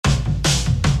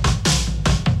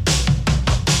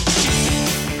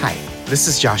This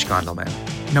is Josh Gondelman.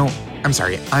 No, I'm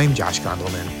sorry, I'm Josh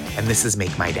Gondelman, and this is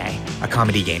Make My Day, a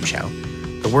comedy game show.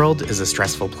 The world is a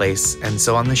stressful place, and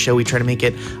so on this show we try to make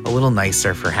it a little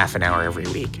nicer for half an hour every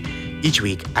week. Each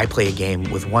week, I play a game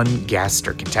with one guest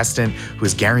or contestant who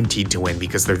is guaranteed to win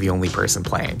because they're the only person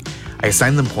playing. I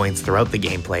assign them points throughout the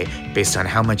gameplay based on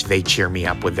how much they cheer me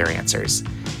up with their answers.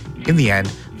 In the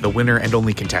end, the winner and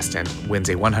only contestant wins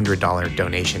a $100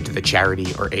 donation to the charity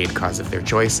or aid cause of their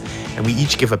choice, and we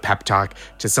each give a pep talk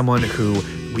to someone who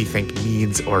we think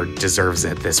needs or deserves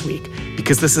it this week.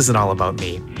 Because this isn't all about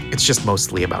me, it's just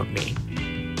mostly about me.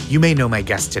 You may know my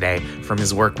guest today from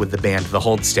his work with the band The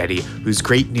Hold Steady, whose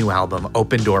great new album,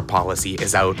 Open Door Policy,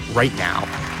 is out right now.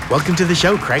 Welcome to the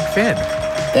show, Craig Finn.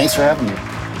 Thanks for having me.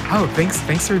 Oh,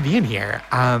 thanks for being here.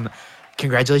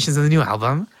 Congratulations on the new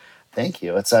album. Thank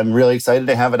you. I'm really excited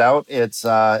to have it out. It's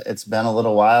been a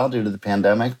little while due to the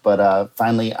pandemic, but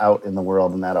finally out in the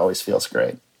world, and that always feels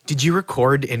great. Did you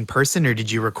record in person, or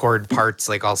did you record parts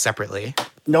like all separately?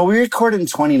 No, we recorded in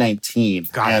 2019.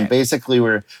 And basically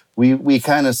we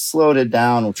kind of slowed it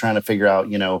down. We're trying to figure out,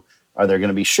 are there going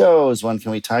to be shows? When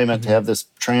can we time it to have this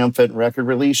triumphant record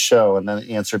release show? And then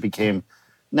the answer became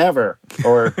never,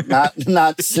 or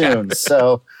not soon. Yeah.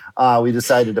 So we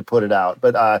decided to put it out.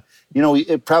 But,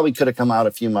 it probably could have come out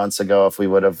a few months ago if we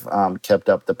would have kept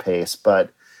up the pace. But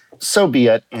so be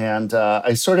it. And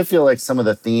I sort of feel like some of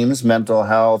the themes, mental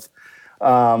health,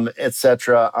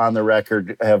 etc., on the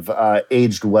record have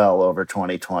aged well over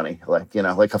 2020, like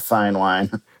a fine wine.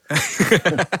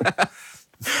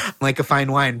 Like a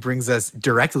fine wine brings us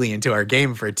directly into our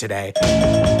game for today,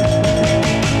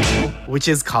 which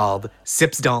is called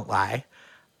Sips Don't Lie.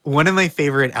 One of my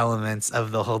favorite elements of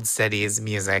the Hold Steady's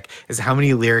music is how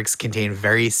many lyrics contain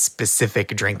very specific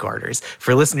drink orders.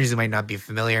 For listeners who might not be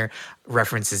familiar,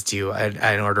 references to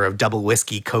an order of double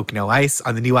whiskey, Coke, no ice.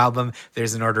 On the new album,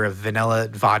 there's an order of vanilla,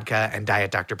 vodka, and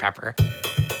Diet Dr. Pepper.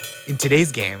 In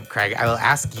today's game, Craig, I will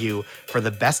ask you for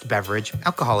the best beverage,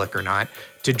 alcoholic or not,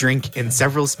 to drink in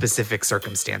several specific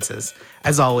circumstances.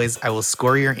 As always, I will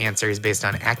score your answers based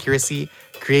on accuracy,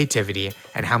 creativity,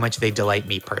 and how much they delight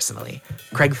me personally.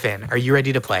 Craig Finn, are you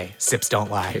ready to play Sips Don't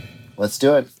Lie? Let's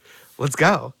do it. Let's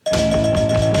go.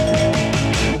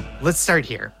 Let's start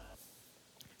here.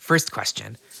 First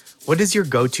question. What is your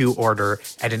go-to order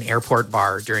at an airport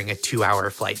bar during a 2-hour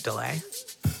flight delay?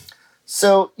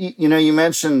 So, you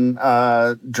mentioned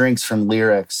drinks from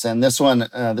lyrics, and this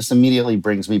immediately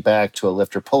brings me back to a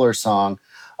Lifter Puller song,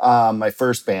 my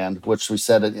first band, which we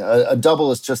said a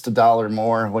double is just $1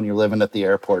 more when you're living at the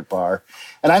airport bar.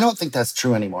 And I don't think that's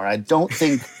true anymore. I don't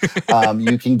think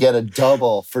you can get a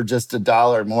double for just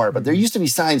 $1 more. But there used to be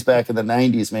signs back in the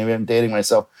 90s, maybe I'm dating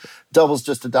myself, double's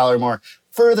just $1 more.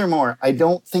 Furthermore, I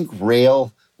don't think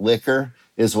rail liquor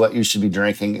is what you should be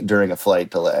drinking during a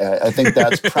flight delay. I think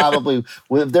that's probably,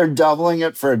 if they're doubling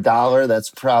it for $1,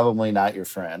 that's probably not your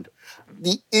friend.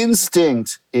 The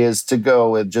instinct is to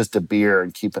go with just a beer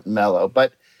and keep it mellow.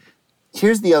 But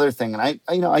here's the other thing. And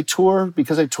I tour,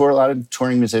 because I tour a lot, of a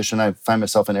touring musician. I find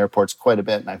myself in airports quite a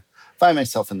bit, and I find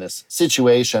myself in this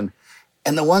situation.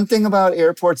 And the one thing about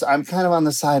airports, I'm kind of on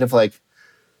the side of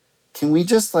can we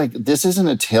just this isn't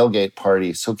a tailgate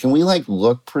party, so can we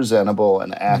look presentable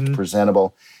and act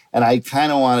presentable? And I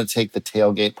kind of want to take the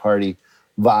tailgate party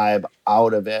vibe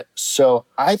out of it. So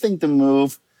I think the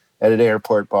move at an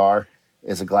airport bar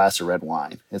is a glass of red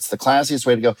wine. It's the classiest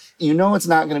way to go. It's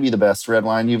not going to be the best red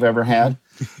wine you've ever had,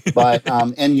 but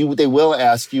they will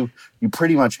ask you. You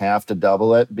pretty much have to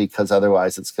double it because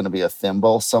otherwise it's going to be a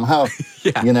thimble somehow.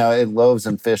 Yeah. It loaves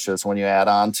and fishes when you add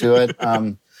on to it.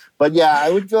 But yeah, I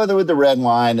would go there with the red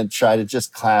wine and try to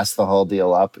just class the whole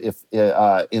deal up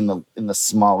in the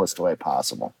smallest way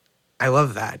possible. I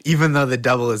love that. Even though the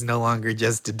double is no longer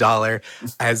just $1,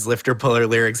 as Lifter Puller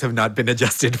lyrics have not been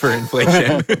adjusted for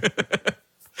inflation.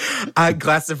 A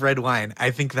glass of red wine. I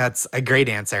think that's a great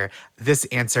answer. This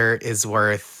answer is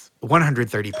worth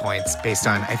 130 points based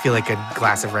on, I feel like a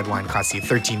glass of red wine costs you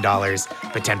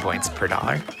 $13, but 10 points per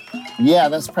dollar. Yeah,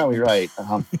 that's probably right.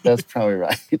 That's probably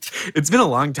right. It's been a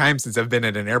long time since I've been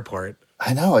at an airport.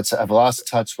 I know. I've lost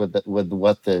touch with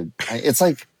it's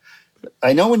like,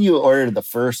 I know when you ordered the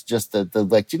first, just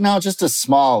just a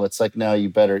small, it's like, no, you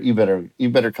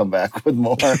better come back with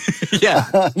more. Yeah.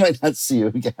 I might not see you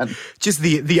again. Just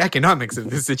the economics of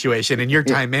this situation and your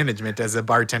time management as a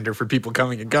bartender for people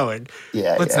coming and going.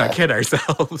 Yeah. Let's not kid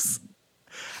ourselves.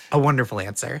 A wonderful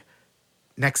answer.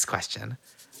 Next question.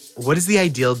 What is the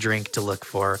ideal drink to look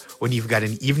for when you've got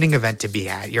an evening event to be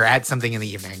at? You're at something in the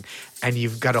evening, and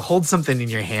you've got to hold something in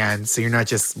your hand, so you're not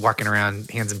just walking around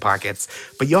hands in pockets,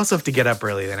 but you also have to get up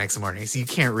early the next morning, so you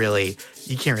can't really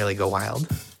go wild.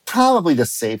 probably the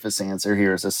safest answer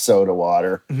here is a soda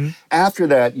water. After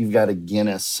that, you've got a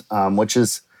Guinness, which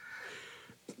is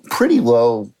pretty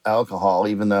low alcohol,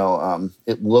 even though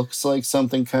it looks like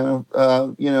something kind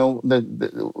of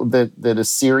that is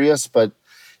serious, but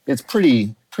it's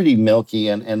pretty milky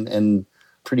and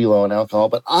pretty low in alcohol.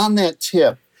 But on that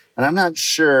tip, and I'm not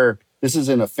sure, this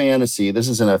isn't a fantasy, this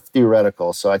isn't a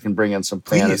theoretical, so I can bring in some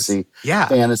fantasy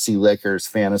liquors,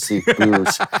 fantasy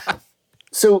booze.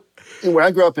 So where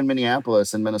I grew up in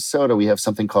Minneapolis and Minnesota, we have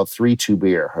something called 3-2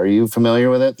 beer. Are you familiar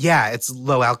with it? Yeah, it's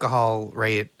low alcohol,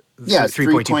 right? Yeah,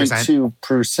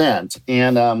 3.2%.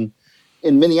 And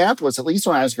in Minneapolis, at least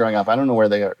when I was growing up, I don't know where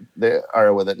they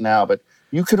are with it now, but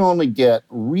you could only get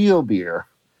real beer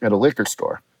at a liquor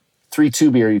store.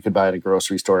 3-2 beer you could buy at a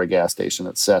grocery store, a gas station,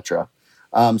 etc.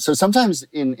 So sometimes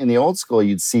in the old school,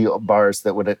 you'd see bars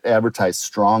that would advertise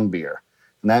strong beer.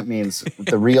 And that means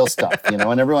the real stuff, and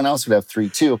everyone else would have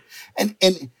 3-2. And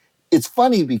it's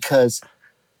funny because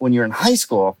when you're in high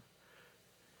school,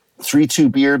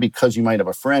 3-2 beer, because you might have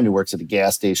a friend who works at a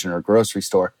gas station or a grocery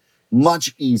store,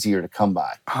 much easier to come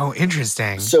by. Oh,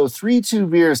 interesting. So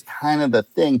 3-2 beer is kind of the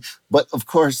thing. But of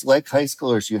course, like high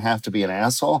schoolers, you have to be an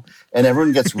asshole. And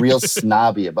everyone gets real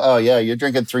snobby about, oh, yeah, you're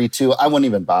drinking 3-2. I wouldn't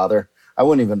even bother. I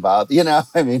right. You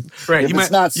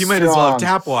might as well have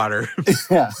tap water.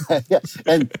 yeah.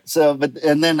 And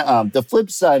then the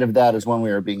flip side of that is when we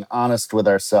were being honest with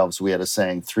ourselves, we had a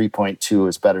saying 3.2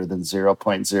 is better than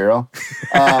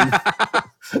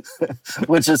 0.0,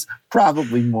 which is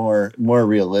probably more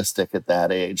realistic at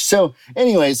that age. So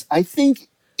anyways, I think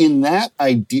in that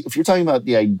idea, if you're talking about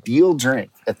the ideal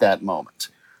drink at that moment,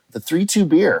 the 3-2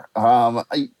 beer,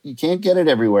 you can't get it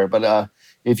everywhere, but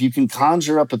if you can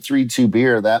conjure up a 3-2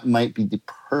 beer, that might be the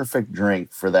perfect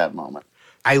drink for that moment.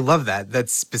 I love that.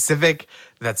 That's specific.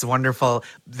 That's wonderful.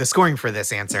 The scoring for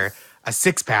this answer, a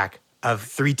 6-pack of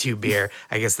 3-2 beer.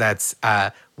 I guess that's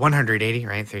 180,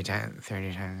 right? 30 times.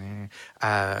 I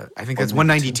think that's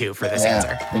 192 for this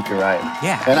answer. I think you're right.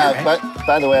 Yeah. And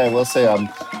by the way, I will say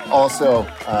also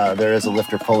there is a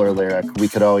Lifter Puller lyric. We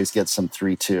could always get some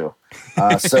 3-2.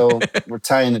 So we're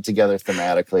tying it together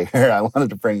thematically here. I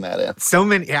wanted to bring that in. So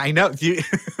many, yeah, I know.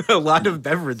 A lot of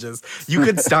beverages. You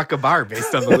could stock a bar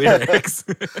based on the lyrics.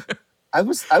 I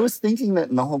was thinking that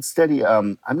in the Hold Steady,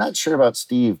 I'm not sure about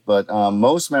Steve, but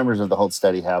most members of the Hold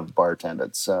Steady have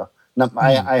bartended. So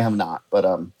I have not, but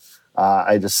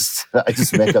I just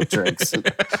make up drinks.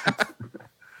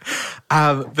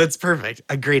 That's perfect.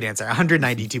 A great answer.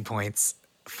 192 points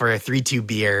for a 3-2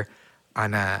 beer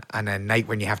on a night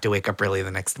when you have to wake up early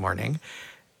the next morning.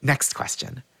 Next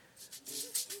question.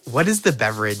 What is the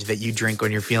beverage that you drink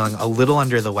when you're feeling a little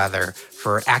under the weather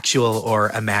for actual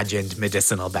or imagined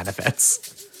medicinal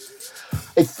benefits?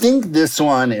 I think this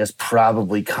one is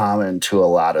probably common to a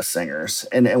lot of singers.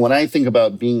 And when I think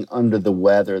about being under the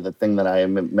weather, the thing that I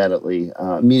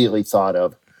immediately thought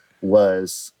of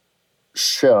was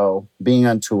being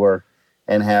on tour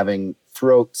and having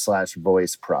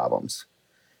throat/voice problems.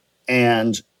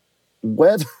 And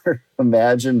whether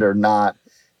imagined or not,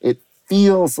 it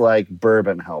feels like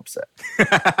bourbon helps it.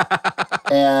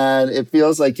 And it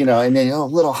feels like, and then a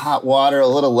little hot water, a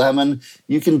little lemon,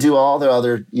 you can do all the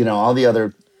other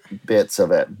bits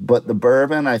of it. But the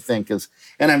bourbon, I think,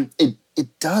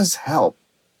 it does help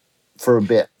for a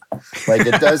bit. Like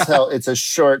it does help. It's a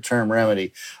short-term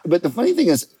remedy. But the funny thing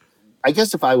is, I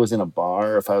guess if I was at a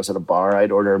bar,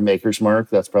 I'd order a Maker's Mark.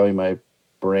 That's probably my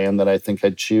brand that I think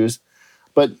I'd choose.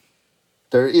 But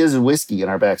there is whiskey in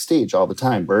our backstage all the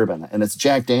time, bourbon, and it's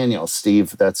Jack Daniel's.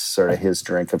 Steve, that's sort of his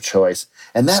drink of choice.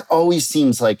 And that always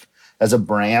seems like, as a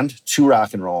brand, too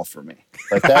rock and roll for me.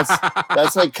 Like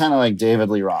that's like kind of like David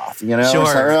Lee Roth,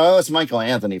 Sure. It's Michael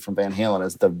Anthony from Van Halen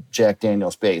as the Jack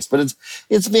Daniel's bass. But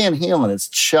it's Van Halen. It's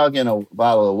chugging a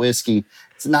bottle of whiskey.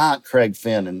 It's not Craig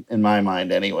Finn in my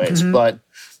mind anyways. Mm-hmm. But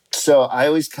so I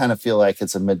always kind of feel like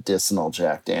it's a medicinal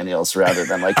Jack Daniel's rather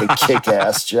than like a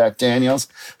kick-ass Jack Daniel's.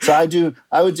 So I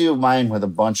would do mine with a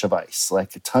bunch of ice,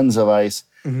 like tons of ice,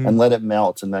 and let it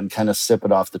melt and then kind of sip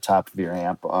it off the top of your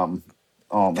amp all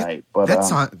night. But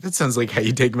that sounds like how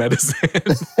you take medicine.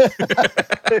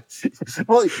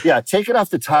 Well, yeah, take it off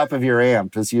the top of your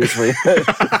amp is usually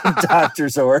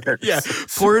doctor's order. Yeah,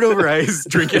 pour it over ice,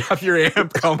 drink it off your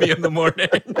amp, call me in the morning.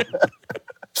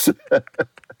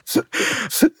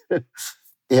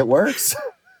 It works.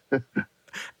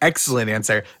 Excellent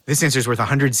answer. This answer is worth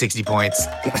 160 points.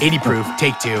 80 proof.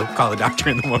 Take 2. Call a doctor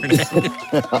in the morning.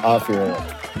 Off your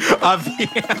amp. Off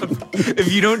the amp.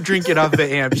 If you don't drink it off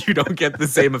the amp, you don't get the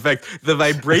same effect. The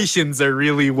vibrations are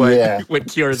really what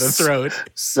cure the throat.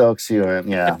 Soaks you in,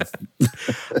 yeah.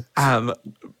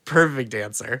 Perfect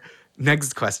answer.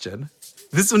 Next question.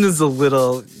 This one is a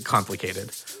little complicated.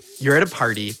 You're at a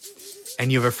party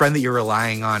and you have a friend that you're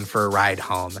relying on for a ride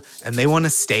home, and they want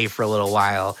to stay for a little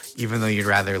while, even though you'd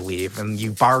rather leave. And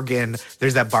you bargain.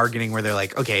 There's that bargaining where they're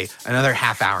like, okay, another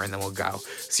half hour and then we'll go.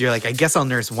 So you're like, I guess I'll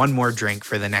nurse one more drink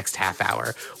for the next half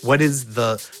hour. What is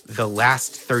the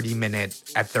last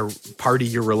 30-minute at the party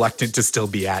you're reluctant to still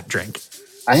be at drink?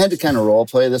 I had to kind of role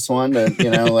play this one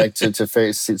to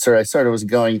face. So I sort of was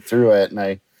going through it, and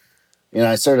I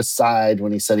sort of sighed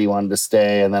when he said he wanted to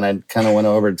stay, and then I kind of went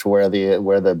over to where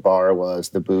the bar was,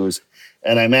 the booze,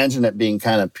 and I imagined it being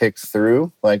kind of picked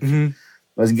through. Like, I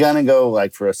was gonna go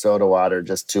like for a soda water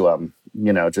just to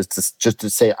just to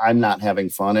say I'm not having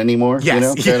fun anymore.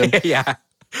 Yes, yeah.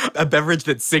 A beverage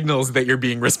that signals that you're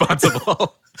being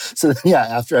responsible. So yeah,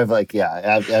 after the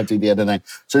end of the night.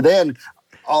 So then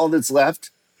all that's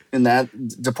left in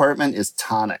that department is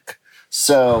tonic.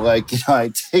 So, I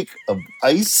take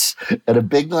ice and a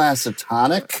big glass of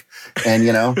tonic and,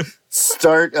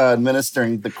 start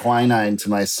administering the quinine to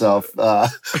myself,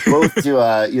 both to,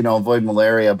 avoid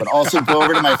malaria, but also go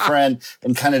over to my friend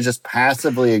and kind of just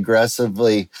passively,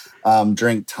 aggressively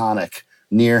drink tonic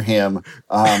near him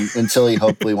until he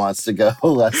hopefully wants to go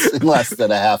less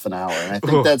than a half an hour. And I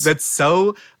think that's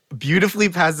so beautifully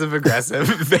passive-aggressive,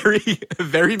 very,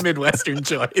 very Midwestern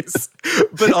choice.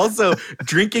 But also,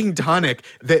 drinking tonic,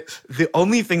 the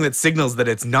only thing that signals that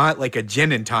it's not like a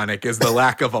gin and tonic is the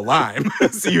lack of a lime.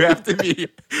 So you have to be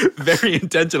very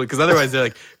intentional, because otherwise they're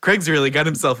like, Craig's really got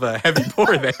himself a heavy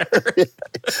pour there.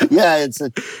 Yeah,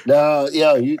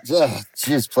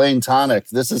 just plain tonic.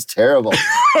 This is terrible.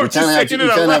 You kind of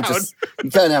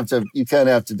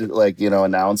have to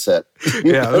announce it.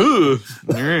 Yeah. Ooh.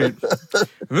 All right.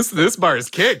 This bar is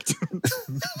kicked.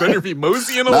 Better be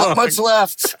moseying along. Not much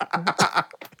left.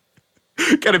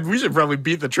 We should probably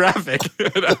beat the traffic.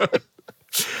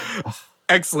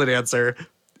 Excellent answer.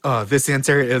 Oh, this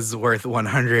answer is worth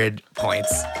 100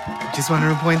 points. Just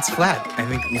 100 points flat, I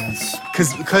think. Yes.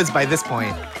 Because by this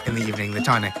point in the evening, the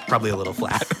tonic probably a little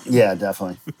flat. Yeah,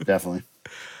 definitely.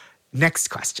 Next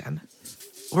question.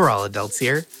 We're all adults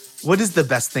here. What is the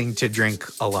best thing to drink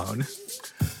alone?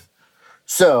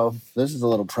 So this is a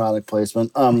little product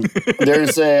placement.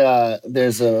 There's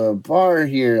a bar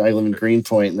here. I live in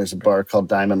Greenpoint, and there's a bar called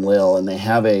Diamond Lil, and they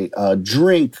have a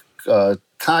drink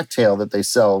cocktail that they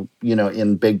sell,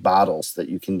 in big bottles that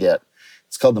you can get.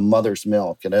 It's called the Mother's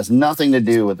Milk. It has nothing to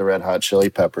do with the Red Hot Chili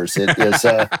Peppers. It is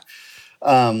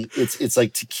it's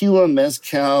like tequila,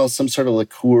 mezcal, some sort of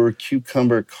liqueur,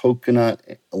 cucumber, coconut,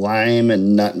 lime,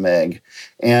 and nutmeg,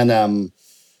 and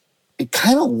it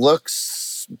kind of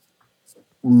looks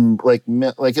like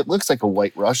it looks like a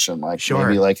White Russian, sure.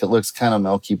 Maybe it looks kind of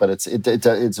milky, but it's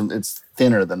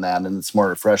thinner than that, and it's more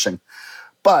refreshing.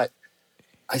 But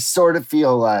I sort of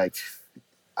feel like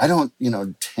I don't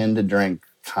tend to drink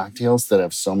cocktails that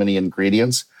have so many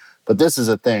ingredients, but this is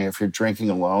a thing. If you're drinking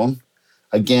alone,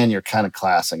 again, you're kind of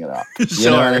classing it up.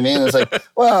 You know what I mean? It's like,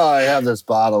 well, I have this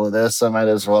bottle of this, I might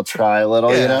as well try a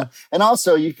little, And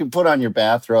also, you can put on your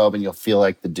bathrobe and you'll feel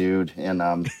like the dude in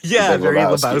very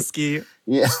Lebowski.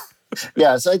 Yeah.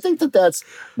 Yeah, so I think that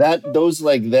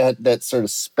sort of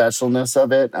specialness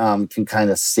of it can kind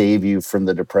of save you from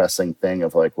the depressing thing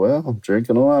of like, well, I'm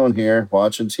drinking alone here,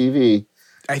 watching TV.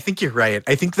 I think you're right.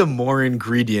 I think the more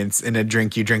ingredients in a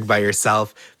drink you drink by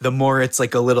yourself, the more it's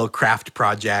like a little craft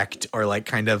project or like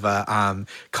kind of a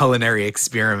culinary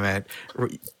experiment,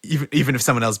 even if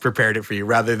someone else prepared it for you,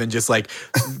 rather than just like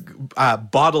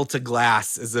bottle to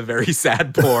glass is a very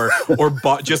sad pour, or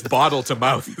just bottle to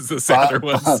mouth is a sadder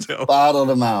one still. Bottle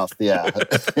to mouth, yeah.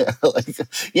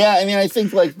 I mean, I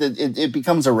think it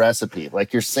becomes a recipe,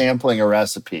 like you're sampling a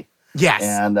recipe. Yes.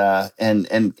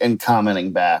 And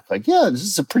commenting back like, yeah, this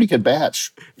is a pretty good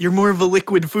batch. You're more of a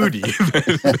liquid foodie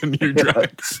than you're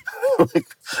drunk.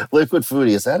 Liquid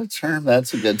foodie, is that a term?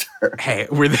 That's a good term. Hey,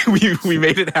 we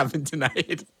made it happen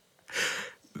tonight.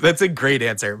 That's a great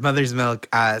answer. Mother's Milk,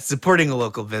 supporting a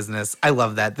local business. I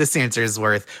love that. This answer is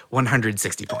worth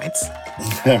 160 points.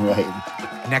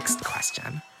 Right. Next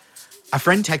question. A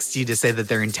friend texts you to say that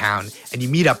they're in town, and you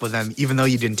meet up with them even though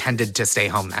you'd intended to stay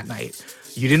home that night.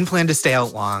 You didn't plan to stay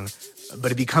out long,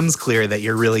 but it becomes clear that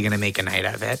you're really going to make a night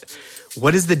of it.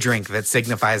 What is the drink that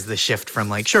signifies the shift from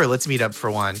like, sure, let's meet up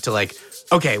for one, to like,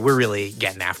 okay, we're really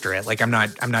getting after it. Like, I'm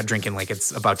not drinking like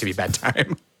it's about to be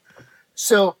bedtime.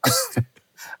 So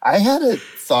I had a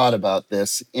thought about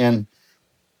this, and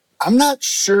I'm not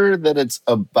sure that it's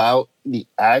about the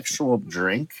actual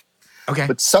drink. Okay.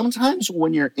 But sometimes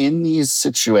when you're in these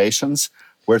situations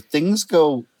where things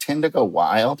tend to go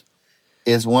wild,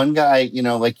 is one guy,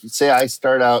 like say I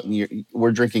start out and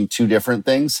we're drinking two different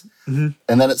things. Mm-hmm.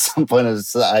 And then at some point,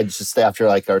 I just after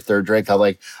like our third drink, I'm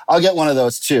like, I'll get one of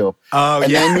those too. Oh,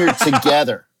 and yeah. then you're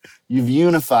together. You've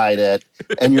unified it,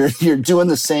 and you're doing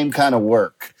the same kind of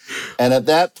work. And at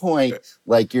that point,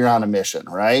 like you're on a mission,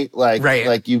 right?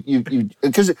 Like you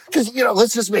because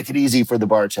let's just make it easy for the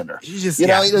bartender. He doesn't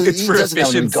have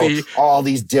to go all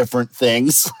these different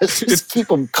things. Let's just keep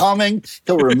him coming.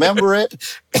 He'll remember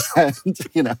it, and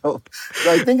so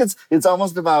I think it's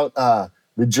almost about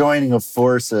the joining of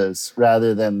forces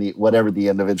rather than whatever the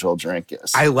individual drink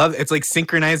is. I love it. It's like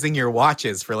synchronizing your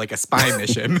watches for like a spy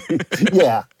mission.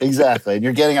 Yeah, exactly. And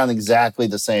you're getting on exactly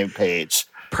the same page.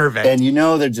 Perfect. And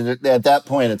that at that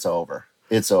point it's over.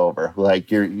 It's over. Like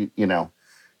your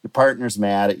partner's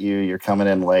mad at you, you're coming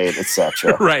in late,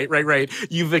 etc. Right.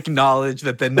 You've acknowledged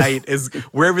that the night is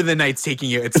wherever the night's taking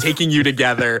you, it's taking you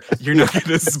together. You're not going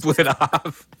to split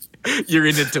off. You're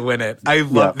in it to win it. I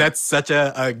love that's such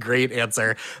a great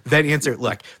answer. That answer,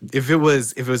 look, if it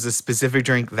was a specific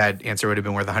drink, that answer would have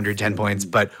been worth 110 points,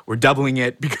 but we're doubling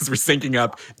it because we're syncing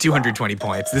up 220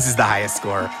 points. This is the highest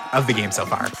score of the game so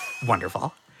far.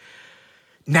 Wonderful.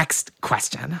 Next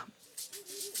question.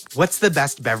 What's the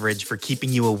best beverage for keeping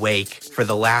you awake for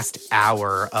the last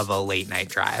hour of a late night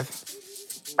drive?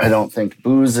 I don't think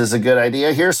booze is a good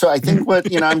idea here. So I think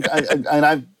what,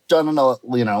 I've done enough,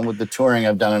 with the touring,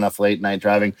 I've done enough late night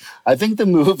driving. I think the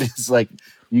move is like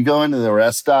you go into the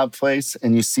rest stop place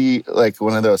and you see like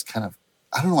one of those kind of,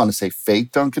 I don't want to say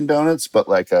fake Dunkin' Donuts, but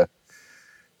like a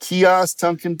kiosk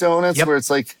Dunkin' Donuts where it's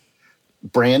like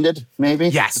branded, maybe.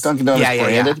 Yes. Dunkin' Donuts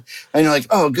branded. Yeah. And you're like,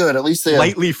 oh, good. At least they have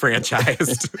lightly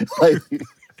franchised.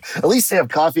 At least they have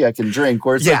coffee I can drink.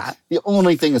 Where it's like the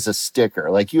only thing is a sticker.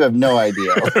 Like you have no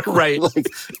idea. Right. Like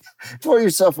pour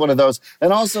yourself one of those.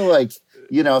 And also like,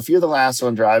 if you're the last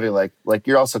one driving, like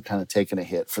you're also kind of taking a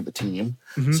hit for the team.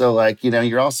 Mm-hmm. So like,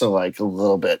 you're also like a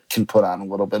little bit, can put on a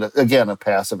little bit of, again, a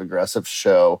passive aggressive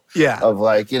show of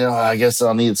like, I guess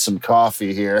I'll need some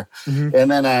coffee here. Mm-hmm. And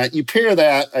then you pair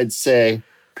that, I'd say,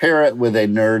 pair it with a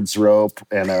Nerd's Rope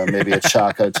and maybe a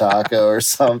Choco Taco or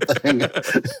something.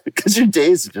 Because your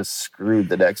days are just screwed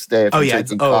the next day if you're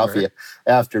drinking coffee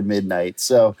after midnight.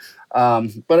 So,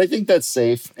 but I think that's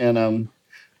safe. And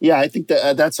I think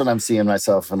that's what I'm seeing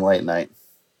myself in late night.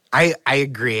 I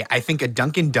agree. I think a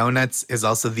Dunkin' Donuts is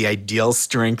also the ideal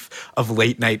strength of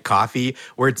late night coffee,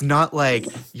 where it's not like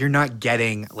you're not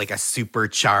getting like a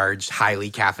supercharged, highly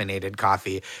caffeinated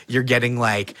coffee. You're getting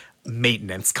like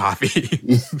maintenance coffee.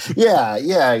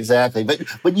 yeah, exactly.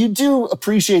 But you do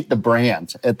appreciate the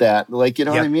brand at that. Like, you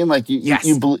know what I mean? Like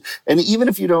you believe, and even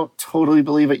if you don't totally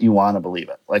believe it, you want to believe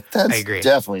it. Like that's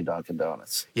definitely Dunkin'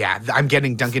 Donuts. Yeah, I'm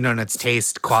getting Dunkin' Donuts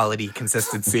taste, quality,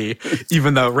 consistency,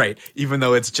 even though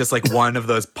it's just like one of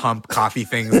those pump coffee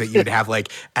things that you'd have like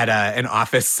at an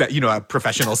office, a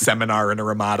professional seminar in a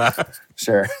Ramada.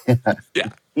 Sure. Yeah.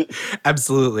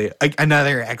 Absolutely.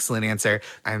 Another excellent answer.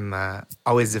 I'm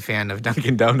always a fan of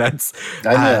Dunkin' Donuts.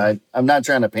 I know. I'm not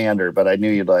trying to pander, but I knew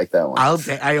you'd like that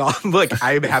one. Look,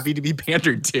 I'm happy to be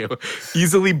pandered to.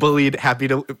 Easily bullied, happy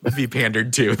to be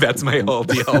pandered to. That's my whole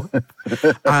deal.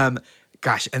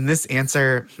 Gosh, and this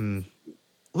answer,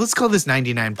 let's call this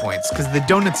 99 points because the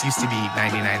donuts used to be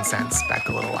 99 cents back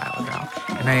a little while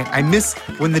ago. And I miss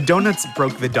when the donuts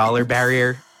broke the dollar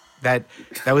barrier. That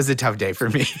was a tough day for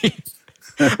me.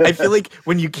 I feel like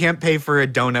when you can't pay for a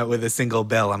donut with a single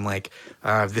bill, I'm like,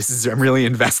 I'm really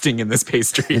investing in this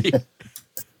pastry.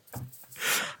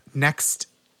 Next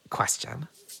question.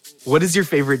 What is your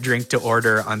favorite drink to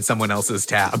order on someone else's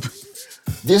tab?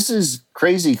 This is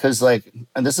crazy because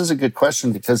and this is a good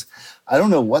question because I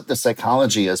don't know what the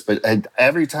psychology is, but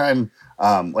every time,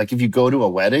 if you go to a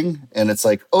wedding and it's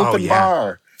like open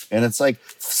bar, and it's like,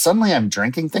 suddenly I'm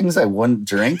drinking things I wouldn't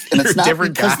drink. And it's not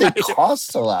because they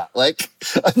cost a lot. Like,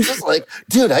 I'm just like,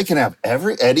 dude, I can have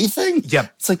anything?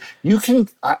 Yep. It's like, you can,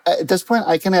 at this point,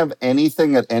 I can have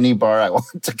anything at any bar I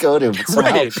want to go to. But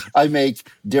somehow I make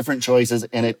different choices,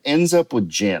 and it ends up with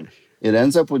gin.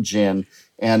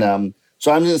 And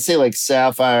so I'm going to say like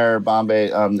Sapphire,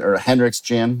 Bombay, or Hendrick's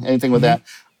gin, anything with that.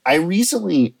 I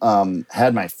recently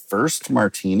had my first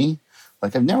martini.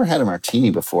 Like, I've never had a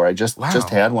martini before. I just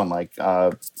had one,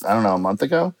 a month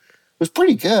ago. It was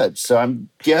pretty good. So I'm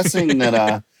guessing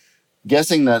that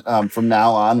from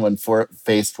now on, when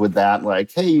faced with that,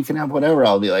 like, hey, you can have whatever,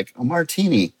 I'll be like, a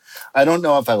martini. I don't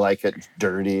know if I like it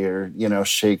dirty or,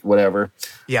 shake, whatever.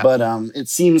 Yeah. But it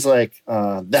seems like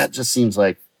that just seems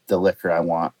like the liquor I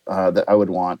want, that I would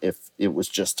want if it was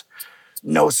just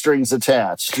no strings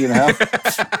attached,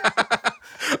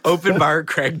 Open bar,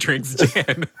 Craig drinks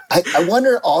gin. I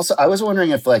wonder also, I was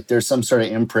wondering if like there's some sort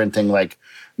of imprinting, like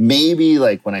maybe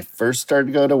like when I first started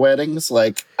to go to weddings,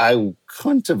 like I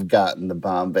couldn't have gotten the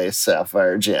Bombay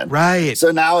Sapphire gin. Right.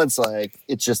 So now it's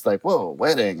just like, whoa,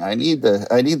 wedding. I need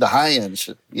the high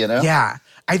end, Yeah.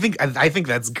 I think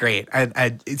that's great.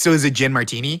 So is it gin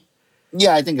martini?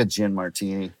 Yeah, I think a gin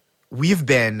martini. We've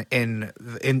been in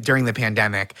during the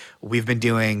pandemic, we've been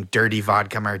doing dirty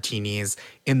vodka martinis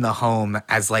in the home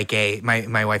as like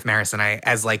my wife Maris and I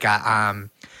as like a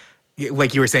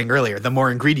like you were saying earlier, the more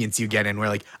ingredients you get in, we're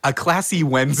like a classy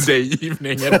Wednesday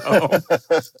evening at home.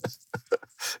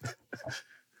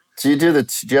 Do you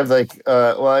have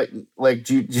like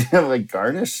do you have like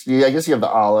garnish? I guess you have the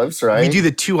olives, right? We do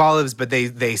the 2 olives, but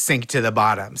they sink to the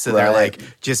bottom. So they're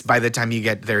like just by the time you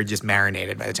get, they're just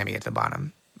marinated by the time you get to the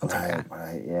bottom. Right.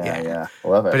 Yeah.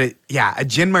 Love it. But a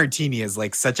gin martini is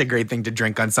like such a great thing to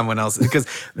drink on someone else because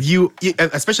you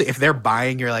especially if they're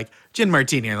buying, you're like, gin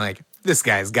martini, and like, this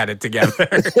guy's got it together.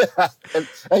 Yeah.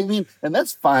 And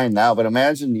that's fine now, but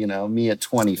imagine, me at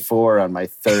 24 on my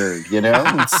third,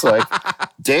 it's like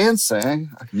dancing.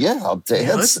 Yeah, I'll dance.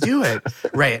 Yeah, let's do it.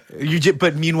 Right.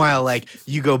 But meanwhile, like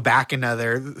you go back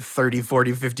another 30,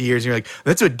 40, 50 years and you're like,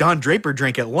 that's what Don Draper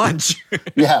drank at lunch.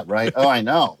 Yeah, right. Oh, I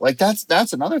know. Like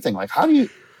that's another thing. Like I'm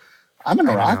in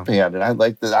a rock band and I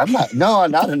like that. I'm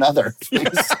not another.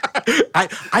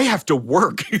 I have to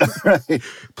work. Right.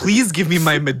 Please give me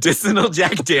my medicinal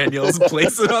Jack Daniels.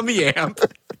 Place it on the amp.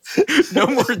 No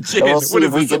more gin. What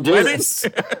is this, a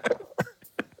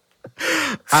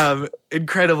wedding?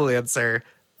 Incredible answer.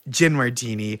 Gin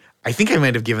martini. I think I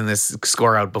might have given this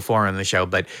score out before on the show,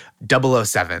 but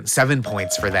 007. 7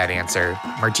 points for that answer.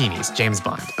 Martinis. James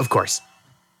Bond, of course.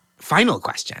 Final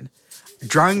question.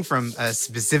 Drawing from a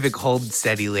specific Hold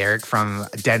Steady lyric from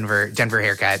Denver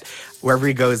Haircut, wherever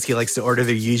he goes, he likes to order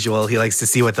the usual. He likes to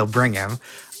see what they'll bring him.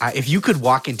 If you could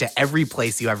walk into every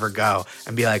place you ever go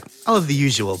and be like, I'll have the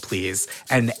usual, please,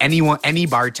 and any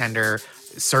bartender,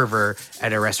 server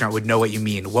at a restaurant would know what you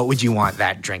mean, what would you want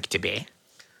that drink to be?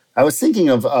 I was thinking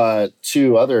of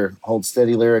 2 other Hold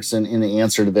Steady lyrics in the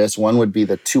answer to this. One would be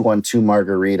the 212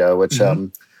 margarita, which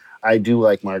I do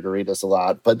like margaritas a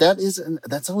lot, but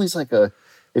that's always like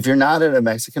if you're not at a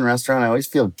Mexican restaurant, I always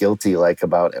feel guilty like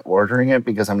about ordering it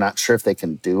because I'm not sure if they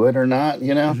can do it or not, I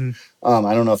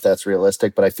don't know if that's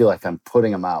realistic, but I feel like I'm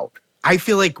putting them out. I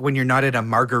feel like when you're not at a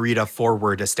margarita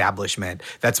forward establishment,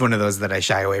 that's one of those that I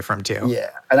shy away from too. Yeah,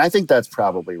 and I think that's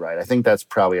probably right. I think that's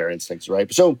probably our instincts,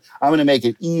 right? So I'm going to make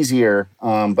it easier,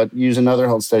 but use another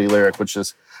Hold Steady lyric, which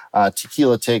is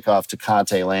tequila takeoff,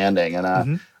 Tecate landing,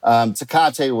 and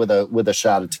Tecate with a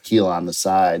shot of tequila on the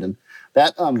side. And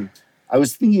that I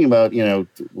was thinking about,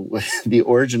 the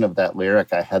origin of that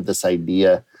lyric. I had this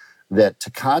idea that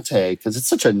Tecate, because it's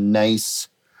such a nice,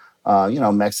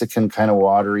 Mexican kind of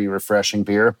watery, refreshing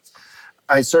beer.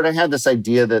 I sort of had this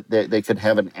idea that they could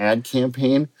have an ad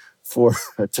campaign for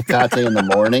Tecate in the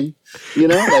morning,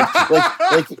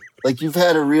 like you've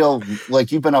had a real,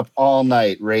 like you've been up all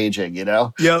night raging,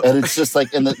 Yep. And it's just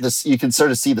like in this, you can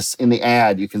sort of see this in the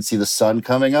ad, you can see the sun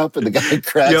coming up and the guy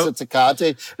cracks a Tecate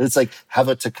and it's like, have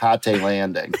a Tecate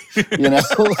landing,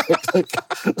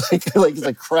 like it's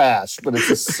a crash, but it's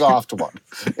a soft one.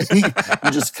 You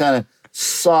just kind of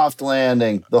soft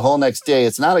landing the whole next day.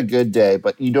 It's not a good day,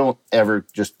 but you don't ever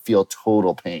just feel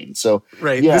total pain. So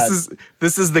right, yeah,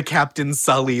 this is the Captain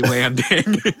Sully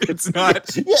landing. It's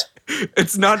not. Yeah.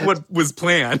 It's not what was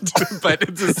planned, but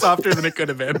it's just softer than it could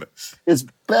have been. It's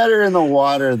better in the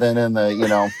water than in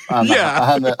the on the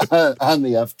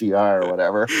FDR or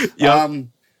whatever. Yep.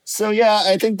 So yeah,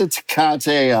 I think the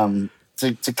Tecate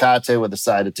Tecate with a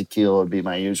side of tequila would be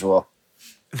my usual.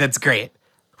 That's great.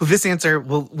 Well, this answer,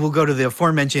 we'll go to the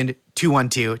aforementioned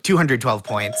 212, 212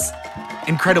 points.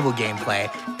 Incredible gameplay.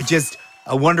 Just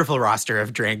a wonderful roster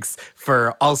of drinks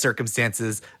for all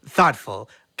circumstances.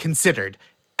 Thoughtful, considered.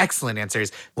 Excellent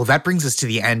answers. Well, that brings us to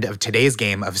the end of today's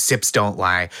game of Sips Don't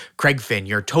Lie. Craig Finn,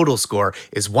 your total score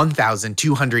is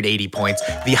 1,280 points,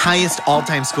 the highest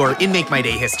all-time score in Make My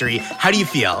Day history. How do you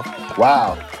feel?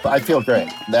 Wow, I feel great.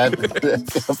 I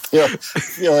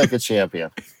feel like a champion.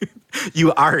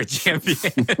 You are a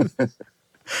champion.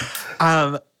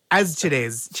 As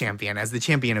today's champion, as the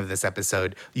champion of this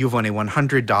episode, you've won a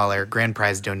 $100 grand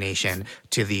prize donation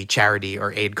to the charity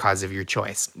or aid cause of your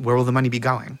choice. Where will the money be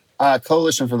going?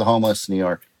 Coalition for the Homeless, New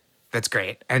York. That's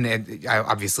great. And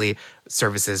obviously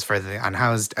services for the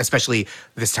unhoused, especially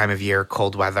this time of year,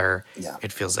 cold weather. Yeah.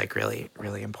 It feels like really,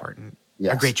 really important.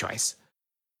 Yes. A great choice.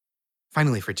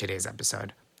 Finally, for today's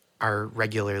episode, our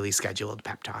regularly scheduled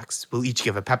pep talks. We'll each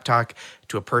give a pep talk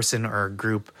to a person or a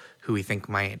group who we think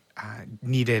might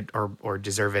need it or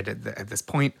deserve it at this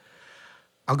point.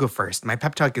 I'll go first. My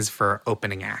pep talk is for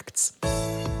opening acts.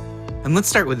 And let's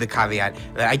start with the caveat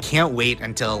that I can't wait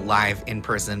until live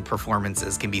in-person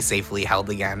performances can be safely held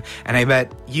again. And I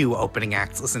bet you opening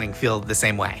acts listening feel the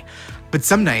same way. But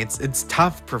some nights it's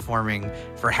tough performing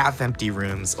for half-empty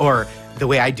rooms, or the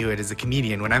way I do it as a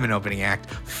comedian when I'm an opening act,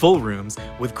 full rooms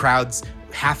with crowds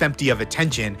half empty of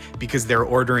attention because they're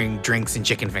ordering drinks and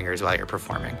chicken fingers while you're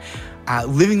performing.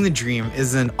 Living the dream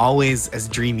isn't always as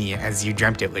dreamy as you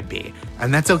dreamt it would be,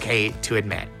 and that's okay to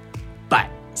admit. But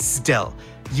still,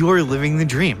 you are living the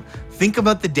dream. Think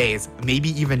about the days, maybe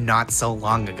even not so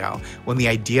long ago, when the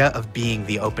idea of being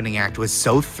the opening act was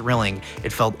so thrilling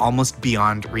it felt almost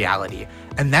beyond reality.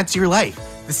 And that's your life.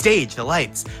 The stage, the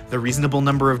lights, the reasonable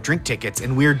number of drink tickets,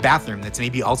 and weird bathroom that's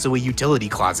maybe also a utility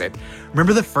closet.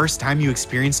 Remember the first time you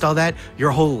experienced all that?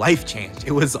 Your whole life changed.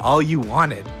 It was all you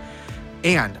wanted.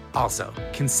 And also,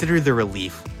 consider the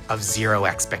relief of zero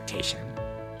expectation.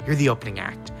 You're the opening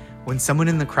act. When someone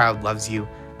in the crowd loves you,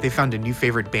 they found a new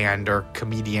favorite band or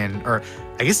comedian or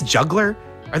I guess juggler.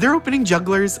 Are there opening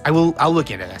jugglers? I'll look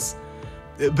into this.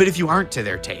 But if you aren't to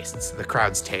their tastes, the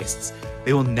crowd's tastes,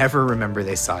 they will never remember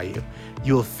they saw you.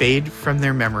 You will fade from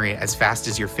their memory as fast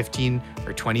as your 15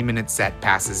 or 20-minute set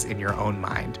passes in your own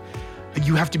mind.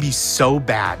 You have to be so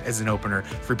bad as an opener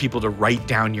for people to write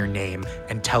down your name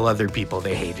and tell other people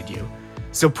they hated you.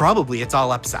 So probably it's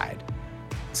all upside.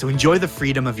 So enjoy the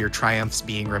freedom of your triumphs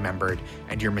being remembered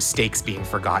and your mistakes being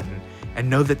forgotten, and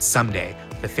know that someday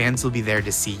the fans will be there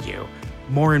to see you,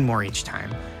 more and more each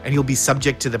time, and you'll be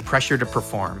subject to the pressure to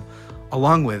perform,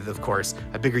 along with, of course,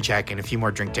 a bigger check and a few more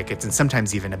drink tickets, and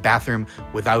sometimes even a bathroom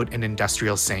without an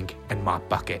industrial sink and mop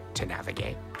bucket to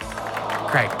navigate.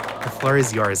 Craig, the floor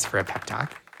is yours for a pep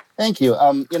talk. Thank you.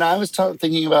 I was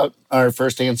thinking about our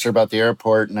first answer about the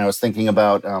airport, and I was thinking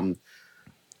about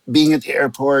being at the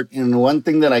airport. And one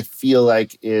thing that I feel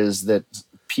like is that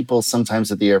people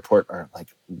sometimes at the airport are like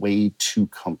way too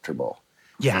comfortable.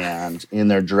 Yeah. And in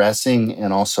their dressing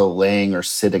and also laying or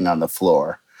sitting on the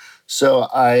floor. So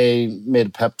I made a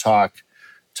pep talk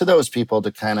to those people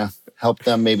to kind of help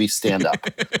them maybe stand up.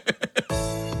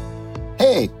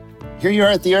 Hey, here you are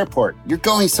at the airport. You're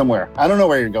going somewhere. I don't know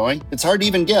where you're going. It's hard to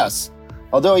even guess.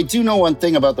 Although I do know one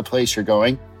thing about the place you're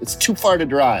going. It's too far to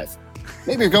drive.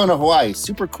 Maybe you're going to Hawaii.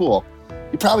 Super cool.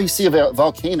 You probably see a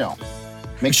volcano.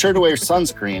 Make sure to wear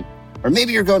sunscreen. Or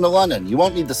maybe you're going to London. You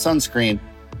won't need the sunscreen,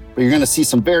 but you're going to see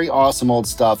some very awesome old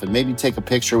stuff and maybe take a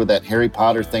picture with that Harry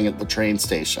Potter thing at the train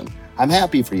station. I'm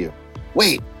happy for you.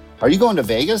 Wait, are you going to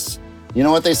Vegas? You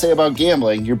know what they say about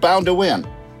gambling. You're bound to win.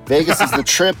 Vegas is the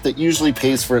trip that usually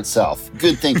pays for itself.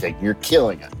 Good thinking. You're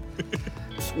killing it.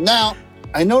 Now,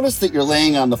 I noticed that you're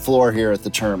laying on the floor here at the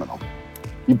terminal.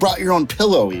 You brought your own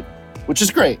pillow even, which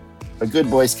is great. A good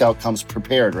Boy Scout comes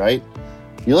prepared, right?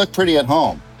 You look pretty at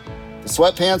home. The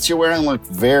sweatpants you're wearing look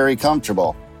very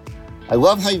comfortable. I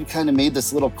love how you kind of made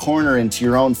this little corner into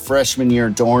your own freshman year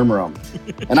dorm room.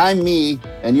 And I'm me,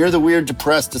 and you're the weird,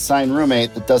 depressed assigned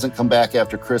roommate that doesn't come back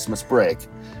after Christmas break.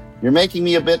 You're making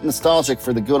me a bit nostalgic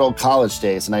for the good old college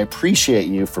days, and I appreciate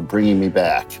you for bringing me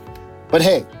back. But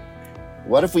hey,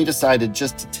 what if we decided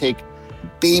just to take a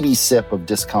baby sip of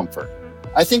discomfort?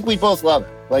 I think we'd both love it.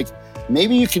 Like,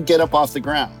 maybe you could get up off the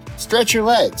ground, stretch your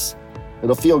legs.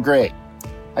 It'll feel great.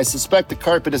 I suspect the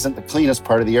carpet isn't the cleanest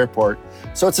part of the airport,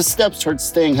 so it's a step towards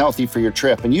staying healthy for your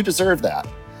trip, and you deserve that.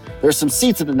 There's some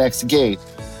seats at the next gate.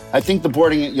 I think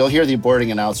you'll hear the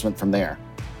boarding announcement from there.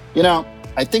 You know,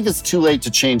 I think it's too late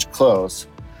to change clothes,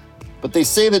 but they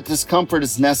say that discomfort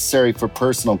is necessary for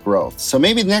personal growth. So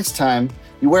maybe next time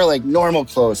you wear like normal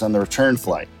clothes on the return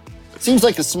flight. Seems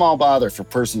like a small bother for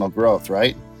personal growth,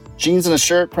 right? Jeans and a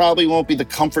shirt probably won't be the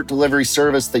comfort delivery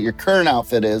service that your current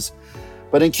outfit is,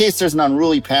 but in case there's an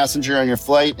unruly passenger on your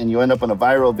flight and you end up in a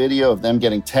viral video of them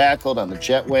getting tackled on the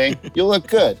jetway, you'll look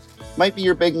good. Might be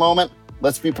your big moment.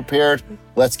 Let's be prepared.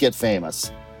 Let's get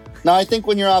famous. Now, I think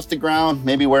when you're off the ground,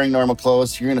 maybe wearing normal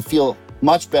clothes, you're going to feel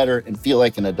much better and feel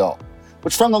like an adult,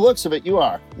 which from the looks of it, you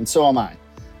are, and so am I.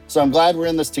 So I'm glad we're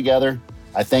in this together.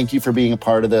 I thank you for being a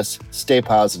part of this. Stay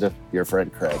positive. Your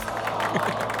friend, Craig.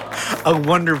 A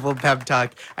wonderful pep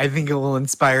talk. I think it will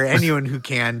inspire anyone who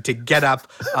can to get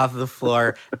up off the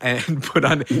floor and put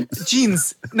on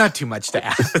jeans. Not too much to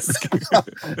ask.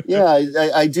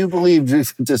 Yeah, I do believe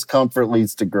discomfort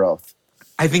leads to growth.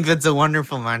 I think that's a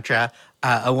wonderful mantra,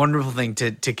 a wonderful thing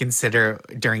to consider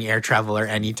during air travel or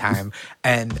any time.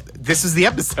 And this is the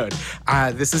episode.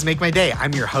 This is Make My Day.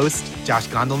 I'm your host, Josh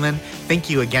Gondelman. Thank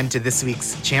you again to this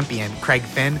week's champion, Craig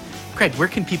Finn. Craig, where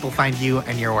can people find you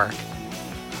and your work?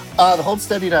 The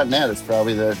holdsteady.net is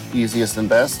probably the easiest and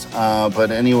best,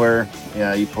 but anywhere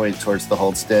you point towards the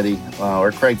Holdsteady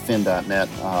or craigfinn.net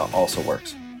also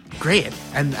works. Great.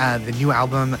 And the new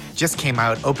album just came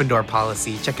out, Open Door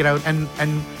Policy. Check it out. And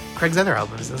Craig's other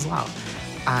albums as well,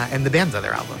 and the band's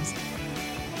other albums.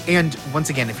 And once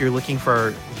again, if you're looking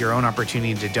for your own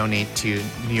opportunity to donate to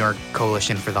New York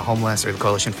Coalition for the Homeless or the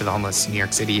Coalition for the Homeless New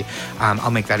York City,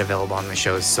 I'll make that available on the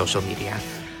show's social media.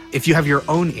 If you have your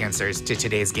own answers to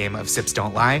today's game of Sips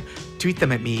Don't Lie, tweet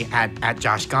them at me at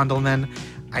Josh Gondelman.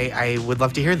 I would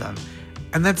love to hear them.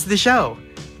 And that's the show.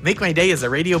 Make My Day is a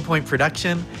Radio Point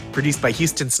production, produced by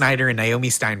Houston Snyder and Naomi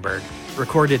Steinberg,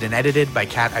 recorded and edited by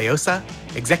Kat Iosa,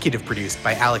 executive produced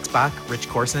by Alex Bach, Rich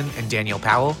Corson, and Daniel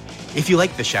Powell. If you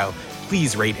like the show,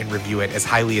 please rate and review it as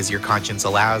highly as your conscience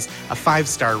allows. A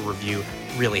 5-star review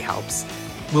really helps.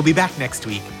 We'll be back next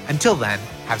week. Until then,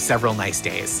 have several nice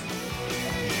days.